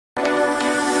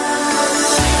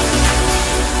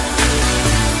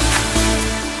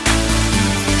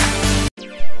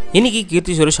இன்னைக்கு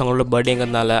கீர்த்தி சுரேஷ் அவங்களோட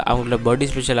பர்த்டேங்கிறதுனால அவங்களோட பர்த்டே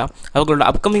ஸ்பெஷலாக அவங்களோட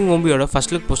அப்கமிங் மூவியோட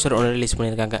ஃபர்ஸ்ட் லுக் போஸ்டர் ஒன்று ரிலீஸ்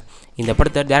பண்ணியிருக்காங்க. இந்த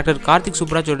படத்தை director Karthik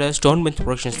சுப்ராஜோட stone bench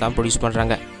productions தான் ப்ரொடியூஸ்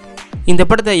பண்ணுறாங்க. இந்த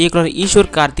படத்தை இயக்குனர் ஈஸ்வர்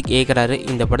கார்த்திக் இயக்குறாரு.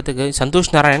 இந்த படத்துக்கு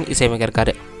சந்தோஷ் நாராயணன்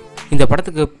இசையமைக்கிறாரு. இந்த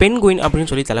படத்துக்கு பெண் குயின்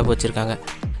அப்படின்னு சொல்லி தலைப்பு வச்சுருக்காங்க.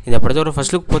 இந்த படத்தோட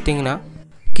ஃபர்ஸ்ட் லுக் பார்த்தீங்கன்னா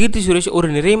கீர்த்தி சுரேஷ் ஒரு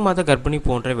நிறைய மாத கர்ப்பிணி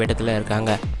போன்ற வேடத்தில்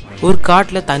இருக்காங்க. ஒரு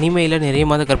காட்டில் தனிமையில் நிறைய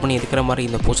மாத கர்ப்பிணி இருக்கிற மாதிரி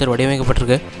இந்த போஸ்டர்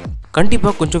வடிவமைக்கப்பட்டிருக்கு.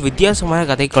 கண்டிப்பாக கொஞ்சம் வித்தியாசமான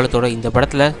கதை காலத்தோட இந்த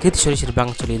படத்தில் கீர்த்தி சுரேஷ்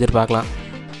இருப்பாங்கன்னு சொல்லி எதிர்பார்க்கலாம்.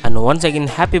 And once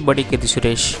again happy birthday Keerthy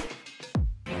Suresh.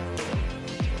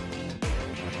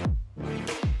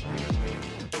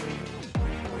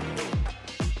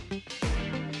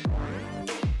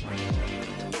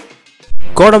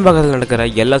 கோடம்பாக்கத்தில் நடக்கிற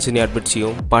எல்லா சினி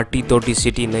அப்டேட்ஸையும் பாட்டி தோட்டி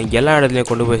சிட்டின்னு எல்லா இடத்துலையும்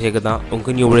கொண்டு போய் சேர்க்க தான்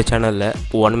உங்கள் நியூபடி சேனலில்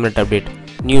 1 minute update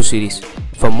new series.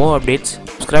 For more updates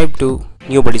subscribe to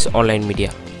நியூபடிஸ் online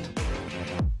media.